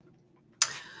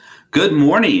Good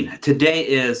morning. Today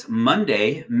is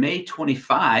Monday, May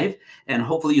 25, and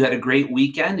hopefully you had a great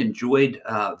weekend, enjoyed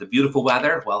the beautiful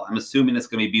weather. Well, I'm assuming it's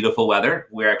going to be beautiful weather.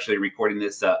 We're actually recording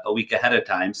this a week ahead of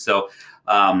time, so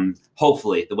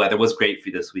hopefully the weather was great for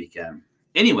you this weekend.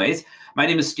 Anyways, my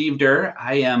name is Steve Durr.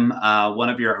 I am one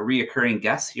of your reoccurring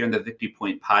guests here in the Victory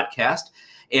Point podcast,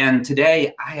 and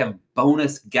today I have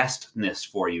bonus guestness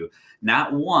for you.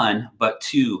 Not one, but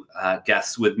two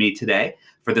guests with me today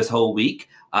for this whole week.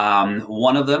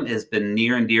 One of them has been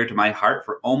near and dear to my heart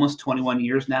for almost 21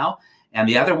 years now. And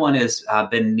the other one has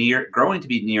been growing to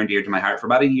be near and dear to my heart for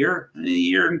about a year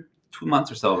and 2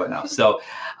 months or so right now. So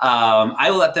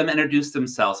I will let them introduce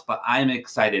themselves, but I'm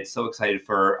excited, so excited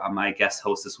for my guest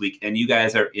host this week. And you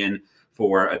guys are in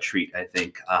for a treat, I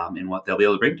think, in what they'll be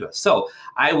able to bring to us. So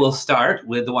I will start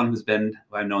with the one who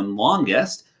I've known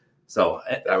longest. So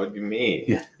that would be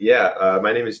me. Yeah.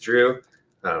 My name is Drew.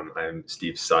 I'm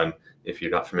Steve's son, if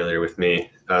you're not familiar with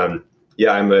me. I'm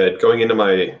going into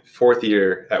my fourth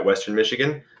year at Western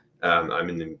Michigan. I'm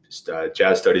in the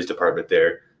jazz studies department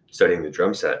there, studying the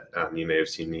drum set. You may have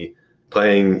seen me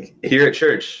playing here at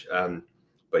church.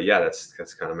 But yeah,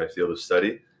 that's kind of my field of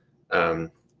study. I've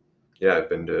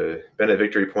been at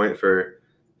Victory Point for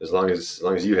as long as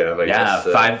you have. I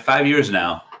guess. 5 years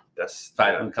now. That's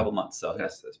five in a couple months. So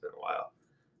that's been a while.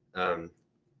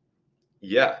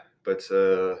 But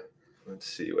let's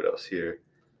see what else here.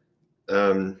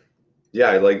 I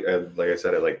like I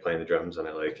said, I like playing the drums, and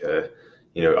I like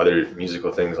other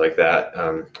musical things like that.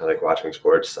 I like watching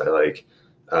sports. I like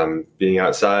being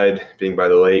outside, being by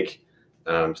the lake,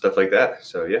 stuff like that.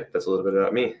 So yeah, that's a little bit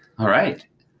about me. All right.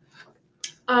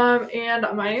 And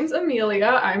my name's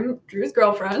Amelia. I'm Drew's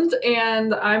girlfriend,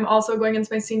 and I'm also going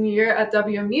into my senior year at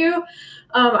WMU.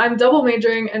 I'm double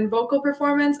majoring in vocal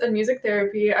performance and music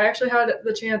therapy. I actually had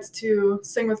the chance to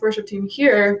sing with worship team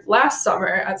here last summer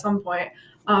at some point,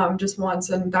 just once,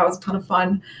 and that was a ton of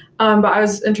fun. But I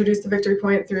was introduced to Victory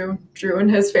Point through Drew and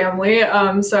his family,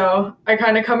 so I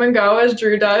kind of come and go as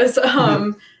Drew does,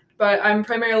 but I'm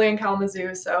primarily in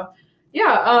Kalamazoo, so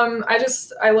yeah,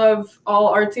 I love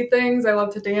all artsy things. I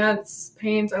love to dance,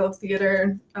 paint. I love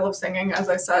theater. I love singing, as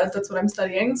I said. That's what I'm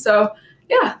studying. So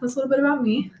yeah, that's a little bit about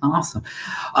me. Awesome.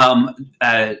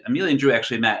 Amelia and Drew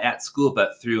actually met at school,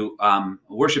 but through a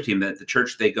worship team that the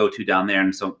church they go to down there.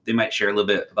 And so they might share a little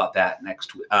bit about that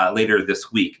later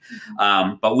this week.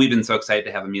 Mm-hmm. But we've been so excited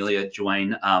to have Amelia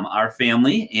join our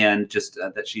family, and just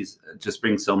that she's just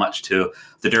brings so much to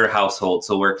the Durr household.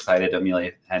 So we're excited,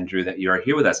 Amelia and Drew, that you are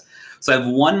here with us. So I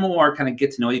have one more kind of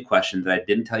get to know you question that I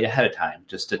didn't tell you ahead of time,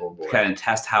 just to kind of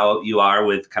test how you are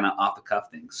with kind of off the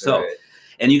cuff things. So. Right.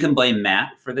 And you can blame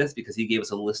Matt for this because he gave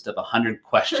us a list of 100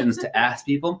 questions to ask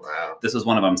people. Wow. This was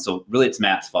one of them. So really it's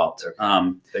Matt's fault.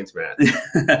 Okay. Thanks, Matt.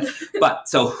 But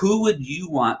so who would you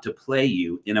want to play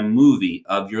you in a movie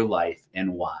of your life,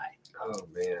 and why? Oh,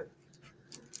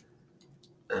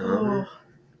 man.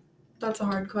 That's a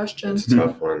hard question. It's a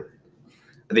tough one.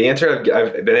 The answer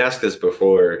I've been asked this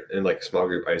before in like small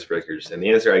group icebreakers, and the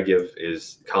answer I give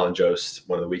is Colin Jost,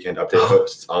 one of the Weekend Update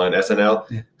hosts on SNL,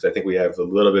 because I think we have a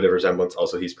little bit of resemblance.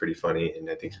 Also, he's pretty funny, and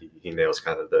I think he nails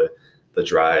kind of the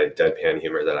dry, deadpan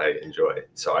humor that I enjoy.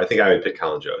 So I think I would pick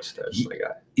Colin Jost as my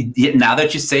guy. Yeah, now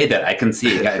that you say that, I can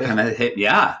see it kind of hit.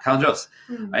 Yeah, Colin Jost,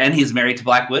 and he's married to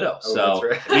Black Widow. Oh, so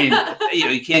that's right. I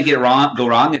mean, you can't go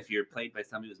wrong if you're played by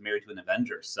somebody who's married to an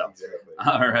Avenger. So Exactly.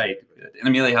 All right, good. And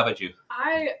Amelia, how about you?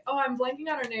 I'm blanking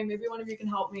on her name. Maybe one of you can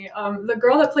help me. The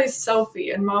girl that plays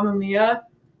Sophie in Mamma Mia.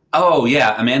 Oh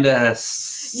yeah, Amanda.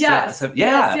 Yes.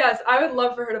 I would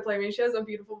love for her to play me. She has a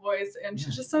beautiful voice, and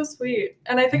she's just so sweet.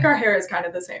 And I think our hair is kind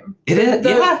of the same. It is.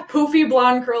 The poofy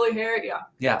blonde curly hair. Yeah.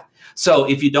 Yeah. So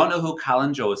if you don't know who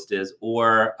Colin Jost is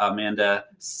or Amanda,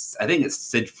 I think it's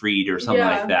Siegfried or something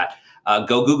like that.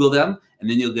 Go Google them, and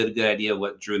then you'll get a good idea of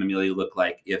what Drew and Amelia look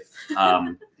like if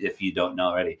you don't know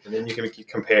already. And then you can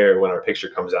compare when our picture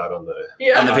comes out on the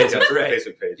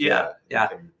Facebook page. Yeah.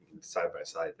 Side by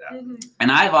side that. Mm-hmm.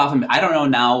 And I don't know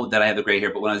now that I have the gray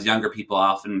hair, but when I was younger, people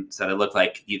often said I looked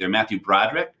like either Matthew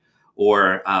Broderick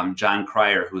or John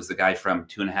Cryer, who's the guy from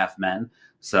 2.5 Men.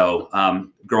 So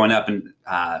growing up, and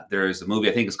there's a movie,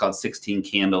 I think it's called 16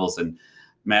 Candles, and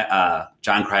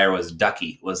John Cryer was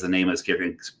Ducky, was the name of his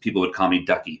character. People would call me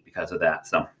Ducky because of that.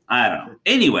 So I don't know.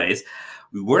 Anyways,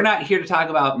 we're not here to talk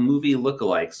about movie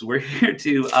lookalikes. We're here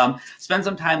to spend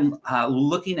some time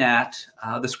looking at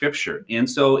the scripture. And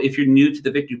so if you're new to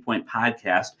the Victory Point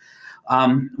podcast,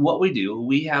 what we do,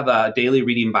 we have a daily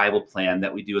reading Bible plan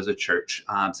that we do as a church.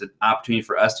 It's an opportunity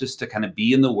for us just to kind of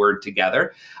be in the Word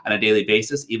together on a daily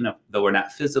basis, even though we're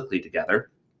not physically together.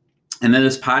 And then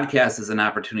this podcast is an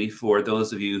opportunity for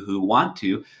those of you who want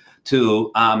to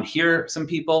to hear some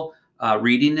people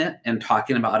reading it and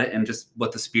talking about it and just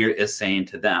what the Spirit is saying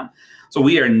to them. So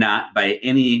we are not by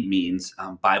any means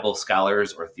Bible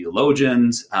scholars or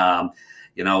theologians.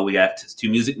 We got 2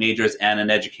 music majors and an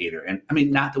educator. And I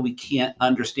mean, not that we can't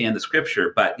understand the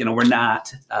scripture, but, we're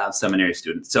not seminary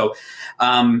students. So,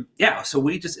 so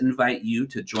we just invite you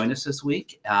to join us this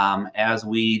week as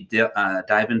we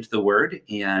dive into the Word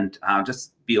and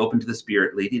just be open to the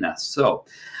Spirit leading us. So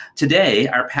today,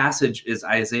 our passage is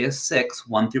Isaiah 6,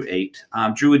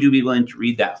 1-8. Drew, would you be willing to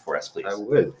read that for us, please? I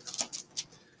would.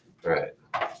 All right.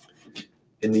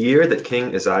 In the year that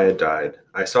King Uzziah died,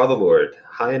 I saw the Lord,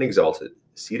 high and exalted,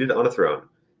 seated on a throne,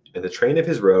 and the train of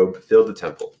his robe filled the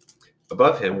temple.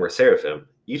 Above him were seraphim,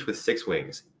 each with 6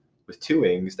 wings. With 2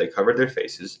 wings they covered their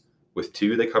faces, with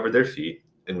 2 they covered their feet,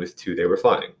 and with 2 they were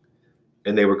flying.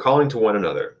 And they were calling to one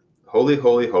another, Holy,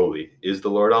 holy, holy is the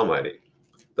Lord Almighty.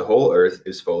 The whole earth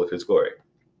is full of his glory.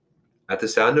 At the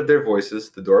sound of their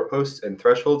voices the doorposts and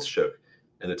thresholds shook,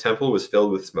 and the temple was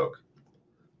filled with smoke.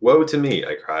 Woe to me,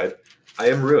 I cried. I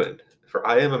am ruined, for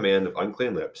I am a man of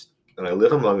unclean lips, and I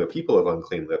live among a people of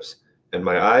unclean lips, and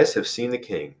my eyes have seen the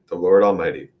King, the Lord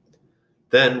Almighty.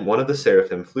 Then one of the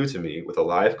seraphim flew to me with a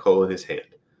live coal in his hand,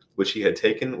 which he had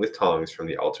taken with tongs from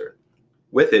the altar.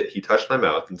 With it he touched my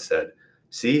mouth and said,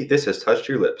 See, this has touched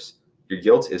your lips. Your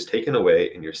guilt is taken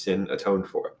away and your sin atoned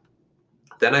for.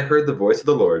 Then I heard the voice of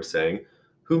the Lord saying,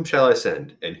 Whom shall I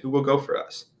send, and who will go for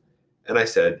us? And I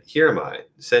said, Here am I,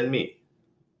 send me.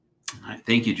 All right,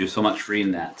 thank you, Drew, so much for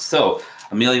reading that. So,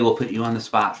 Amelia, will put you on the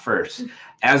spot first.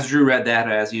 As Drew read that,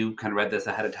 or as you kind of read this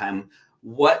ahead of time,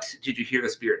 what did you hear the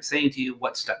Spirit saying to you?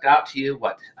 What stuck out to you?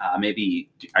 What maybe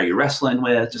are you wrestling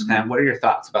with? Just kind of, what are your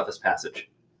thoughts about this passage?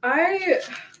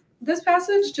 This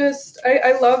passage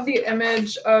I love the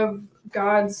image of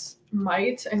God's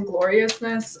might and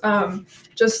gloriousness.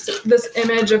 Just this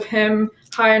image of him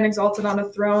high and exalted on a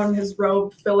throne, his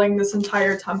robe filling this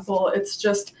entire temple.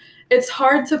 It's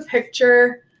hard to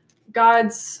picture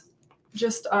God's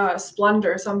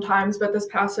splendor sometimes, but this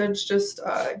passage just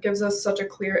gives us such a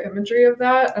clear imagery of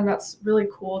that, and that's really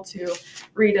cool to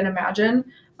read and imagine.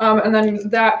 And then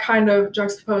that kind of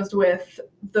juxtaposed with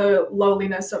the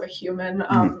lowliness of a human,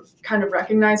 kind of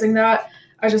recognizing that.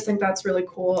 I just think that's really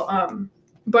cool.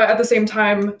 But at the same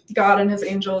time, God and his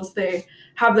angels, they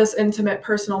have this intimate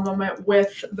personal moment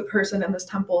with the person in this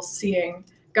temple seeing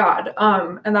God.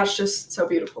 And that's just so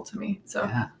beautiful to me. So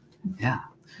yeah.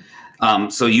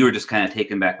 So you were just kind of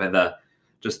taken back by the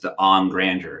awe and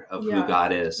grandeur of who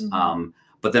God is. Mm-hmm.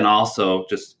 But then also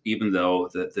just even though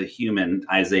the human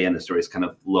Isaiah in the story is kind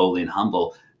of lowly and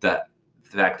humble, the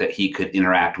fact that he could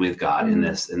interact with God in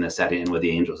this setting and with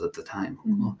the angels at the time.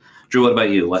 Mm-hmm. Well, Drew, what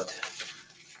about you?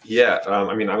 Yeah, I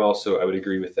would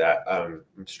agree with that. I'm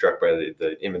struck by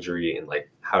the imagery and like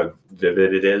how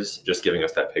vivid it is, just giving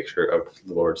us that picture of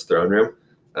the Lord's throne room.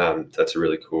 That's a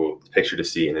really cool picture to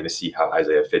see, and then to see how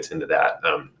Isaiah fits into that.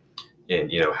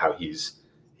 And how he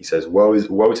says,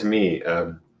 "Woe to me,"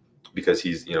 because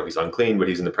he's unclean, but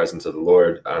he's in the presence of the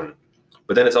Lord.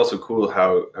 But then it's also cool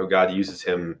how God uses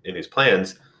him in his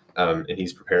plans, and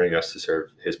he's preparing us to serve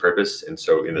his purpose. And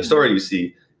so in the story, you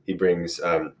see he brings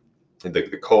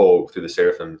the coal through the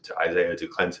seraphim to Isaiah to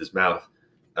cleanse his mouth,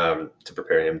 to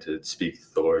prepare him to speak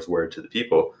the Lord's word to the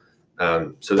people.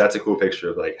 So that's a cool picture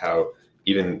of like how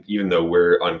even though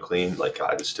we're unclean, like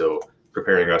God is still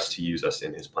preparing us to use us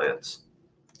in his plans.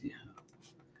 Yeah.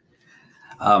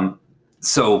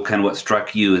 So kind of what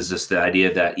struck you is just the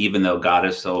idea that even though God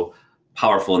is so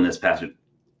powerful in this passage,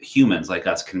 humans like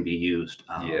us can be used.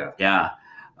 I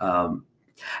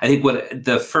think what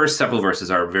the first several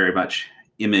verses are very much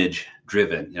image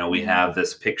driven. We have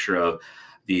this picture of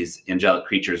these angelic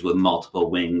creatures with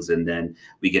multiple wings, and then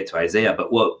we get to Isaiah.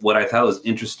 But what I thought was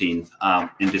interesting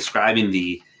in describing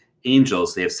the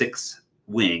angels, they have 6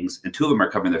 wings, and 2 of them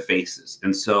are covering their faces.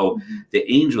 And so the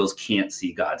angels can't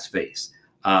see God's face,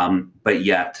 but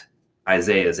yet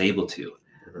Isaiah is able to.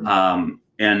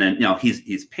 And then,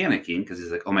 he's panicking because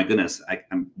he's like, oh my goodness,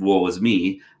 woe is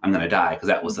me, I'm going to die. Because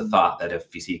that was the thought that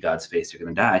if you see God's face, you're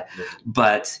going to die.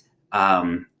 But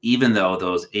even though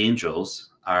those angels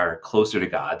are closer to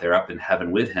God, they're up in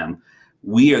heaven with him,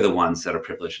 we are the ones that are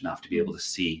privileged enough to be able to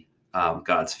see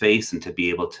God's face and to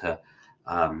be able to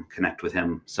connect with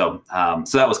him. So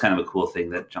that was kind of a cool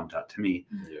thing that jumped out to me.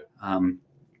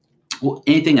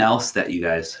 Anything else that you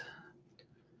guys...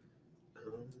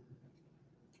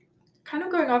 Kind of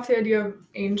going off the idea of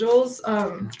angels,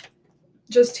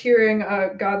 just hearing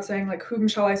God saying, like, whom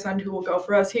shall I send, who will go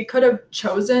for us? He could have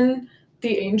chosen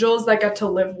the angels that get to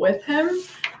live with him,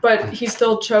 but he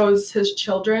still chose his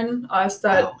children, us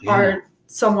that are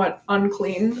somewhat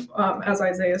unclean, as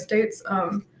Isaiah states.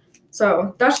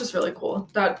 So that's just really cool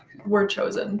that we're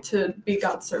chosen to be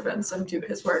God's servants and do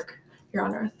his work here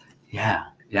on earth. Yeah,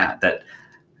 that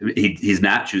he's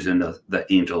not choosing the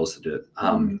angels to do it.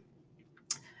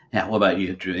 Yeah, what about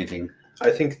you, Drew? Anything?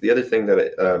 I think the other thing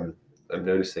that I'm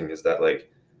noticing is that,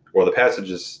 like, well, the passage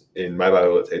is in my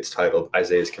Bible, it's titled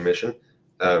Isaiah's Commission.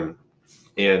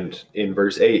 And in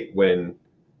verse 8, when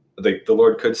the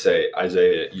Lord could say,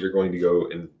 Isaiah, you're going to go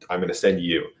and I'm going to send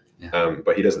you. Yeah.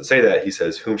 But he doesn't say that. He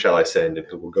says, whom shall I send and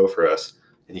who will go for us?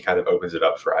 And he kind of opens it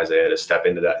up for Isaiah to step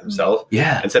into that himself.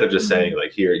 Yeah. Instead of just saying,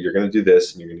 like, here, you're going to do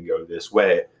this and you're going to go this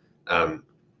way.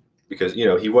 Because,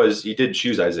 he did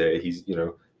choose Isaiah. He's,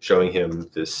 showing him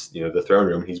this, the throne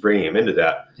room. He's bringing him into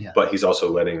that. Yeah. But he's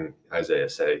also letting Isaiah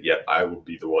say, yep, I will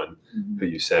be the one who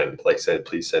you send. Like, said,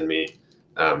 please send me.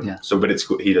 So, but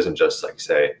he doesn't just like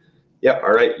say, yep,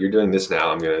 all right, you're doing this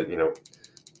now. I'm going to,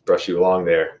 brush you along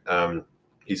there.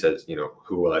 He says,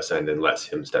 who will I send, and lets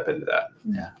him step into that.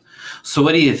 Yeah. So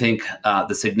what do you think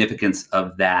the significance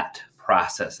of that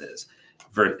process is?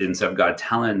 Instead of God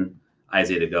telling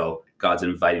Isaiah to go, God's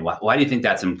inviting. Why do you think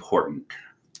that's important?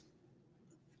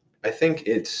 I think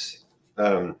it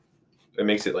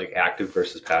makes it like active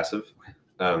versus passive.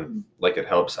 Like it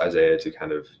helps Isaiah to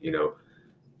kind of,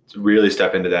 to really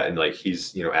step into that, and like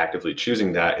he's, actively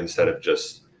choosing that instead of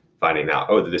just finding out,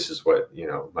 oh, this is what,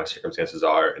 my circumstances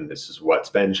are and this is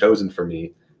what's been chosen for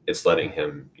me. It's letting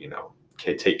him,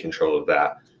 take control of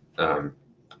that,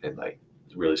 and like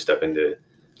really step into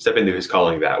his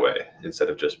calling that way instead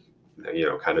of just,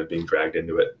 kind of being dragged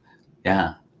into it.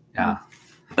 Yeah.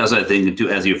 That's what I think too,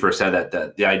 as you first said,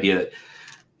 that the idea that,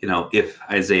 if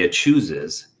Isaiah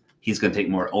chooses, he's going to take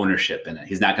more ownership in it.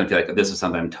 He's not going to feel like this is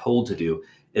something I'm told to do.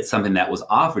 It's something that was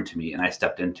offered to me and I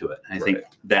stepped into it. And I think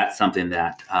that's something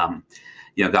that,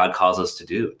 God calls us to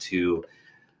do.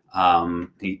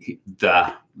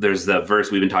 There's the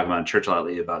verse we've been talking about in church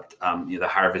lately about, the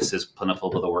harvest is plentiful,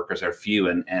 but the workers are few.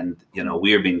 And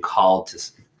we are being called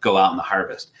to go out in the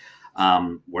harvest.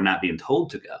 We're not being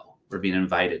told to go. We're being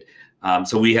invited.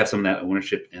 So we have some of that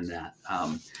ownership in that.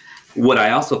 What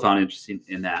I also found interesting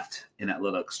in that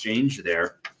little exchange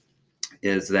there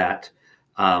is that,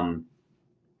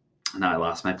 now I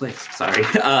lost my place. Sorry.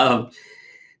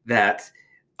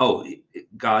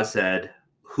 God said,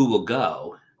 who will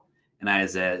go? And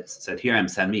Isaiah said, here I am,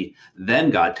 send me.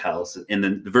 Then God tells, in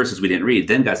the verses we didn't read,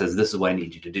 then God says, this is what I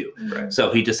need you to do. Right.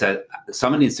 So he just said,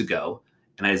 someone needs to go.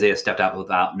 And Isaiah stepped out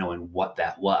without knowing what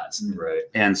that was. Right.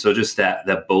 And so just that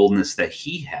boldness that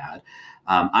he had,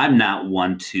 I'm not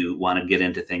one to want to get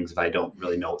into things if I don't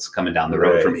really know what's coming down the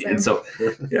road for me. Same. And so,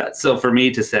 so for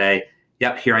me to say,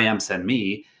 yep, here I am, send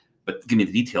me, but give me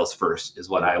the details first is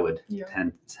what I would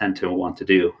tend to want to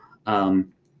do.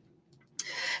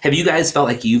 Have you guys felt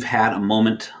like you've had a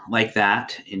moment like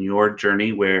that in your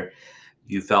journey where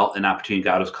you felt an opportunity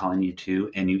God was calling you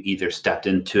to, and you either stepped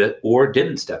into it or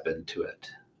didn't step into it?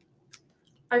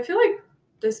 I feel like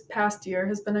this past year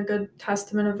has been a good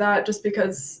testament of that, just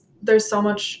because there's so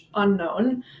much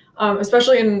unknown,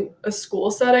 especially in a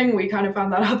school setting. We kind of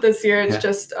found that out this year. It's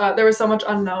just, there was so much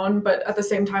unknown, but at the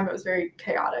same time, it was very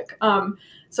chaotic.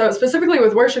 So specifically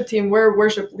with worship team, we're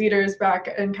worship leaders back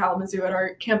in Kalamazoo at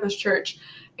our campus church.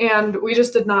 And we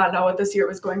just did not know what this year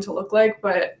was going to look like,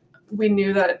 but we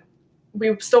knew that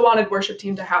we still wanted worship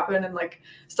team to happen and like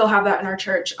still have that in our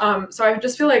church. So I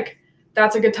just feel like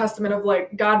that's a good testament of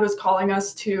like God was calling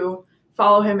us to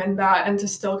follow him in that and to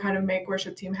still kind of make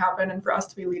worship team happen and for us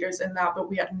to be leaders in that. But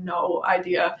we had no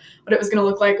idea what it was going to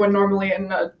look like, when normally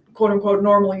in a quote unquote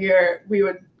normal year, we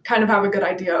would kind of have a good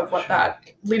idea of what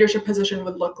that leadership position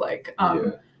would look like.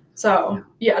 So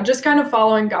just kind of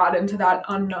following God into that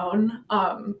unknown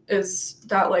is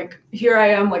that like, here I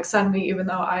am, like send me, even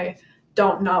though I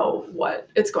don't know what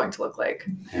it's going to look like.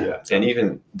 And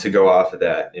even to go off of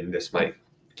that, and this might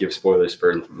give spoilers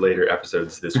for later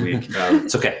episodes this week.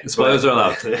 It's okay. Spoilers are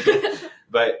allowed.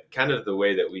 But kind of the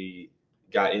way that we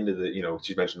got into the, you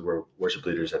mentioned we're worship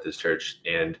leaders at this church,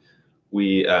 and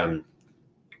we kind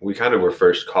of were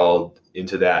first called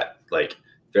into that like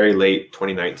very late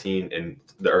 2019 and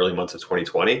the early months of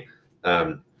 2020,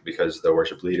 because the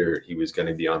worship leader, he was going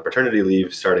to be on paternity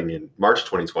leave starting in March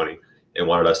 2020, and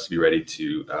wanted us to be ready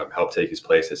to help take his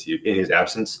place in his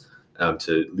absence,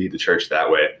 to lead the church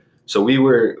that way. So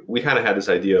we kind of had this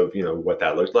idea of, what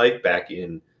that looked like back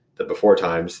in the before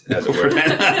times, as it were.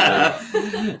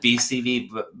 BCV,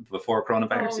 before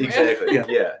coronavirus. Exactly.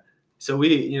 Yeah. So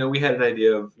we had an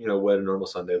idea of, what a normal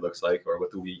Sunday looks like, or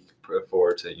what the week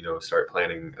before to, start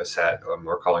planning a set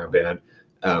or calling a band.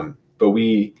 But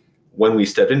when we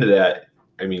stepped into that,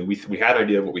 I mean, we had an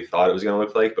idea of what we thought it was going to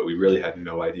look like, but we really had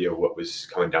no idea what was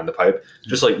coming down the pipe,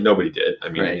 just like nobody did. I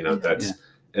mean, Right. That's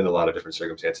in a lot of different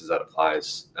circumstances that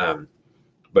applies.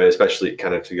 But especially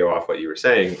kind of to go off what you were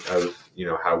saying of,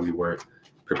 how we weren't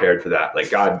prepared for that. Like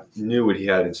God knew what he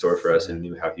had in store for us and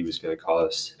knew how he was going to call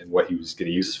us and what he was going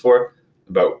to use us for.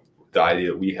 But the idea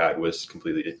that we had was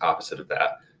completely opposite of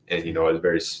that. And, a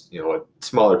very, a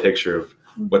smaller picture of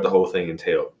what the whole thing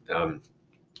entailed.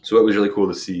 So it was really cool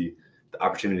to see the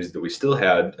opportunities that we still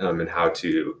had and how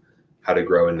to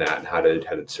grow in that and how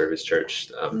to serve his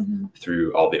church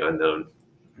through all the unknown.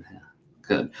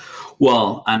 Good.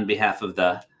 Well, on behalf of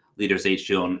the leaders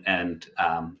HGO and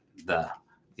the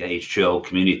HGO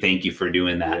community, thank you for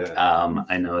doing that. Yeah.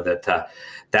 I know that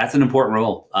that's an important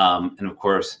role. And of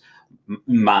course,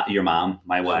 your mom,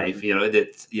 my wife,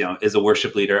 it's, is a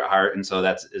worship leader at heart. And so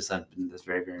that's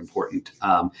very, very important.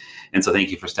 And so thank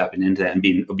you for stepping into that and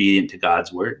being obedient to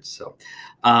God's word. So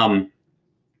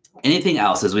anything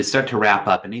else as we start to wrap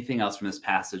up, anything else from this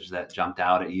passage that jumped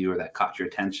out at you or that caught your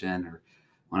attention or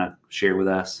want to share with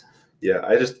us? Yeah,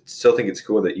 I just still think it's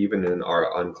cool that even in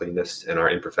our uncleanness and our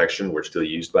imperfection, we're still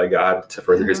used by God to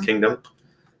further his kingdom.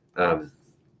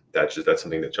 That's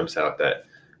something that jumps out, that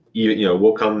even,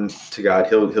 we'll come to God,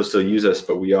 he'll still use us,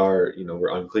 but we are,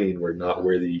 we're unclean. We're not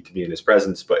worthy to be in his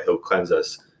presence, but he'll cleanse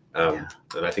us. And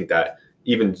I think that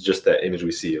even just that image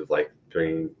we see of like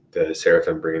during the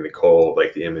seraphim bringing the coal,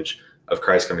 like the image of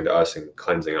Christ coming to us and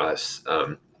cleansing us,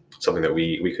 something that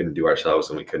we couldn't do ourselves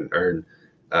and we couldn't earn.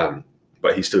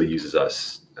 But he still uses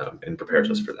us and prepares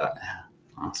us for that. Yeah,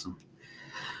 awesome.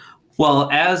 Well,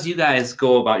 as you guys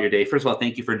go about your day, first of all,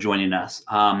 thank you for joining us.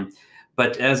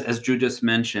 But as Drew just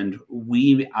mentioned,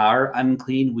 we are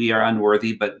unclean, we are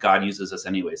unworthy, but God uses us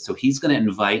anyway. So he's going to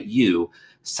invite you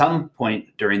some point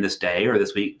during this day or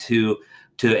this week to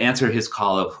answer his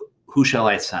call of who shall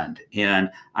I send? And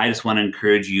I just want to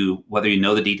encourage you, whether you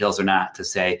know the details or not, to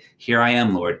say, here I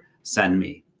am, Lord, send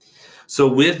me. So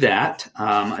with that,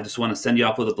 I just want to send you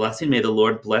off with a blessing. May the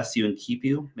Lord bless you and keep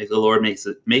you. May the Lord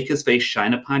make his face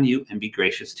shine upon you and be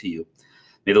gracious to you.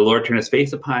 May the Lord turn his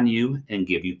face upon you and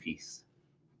give you peace.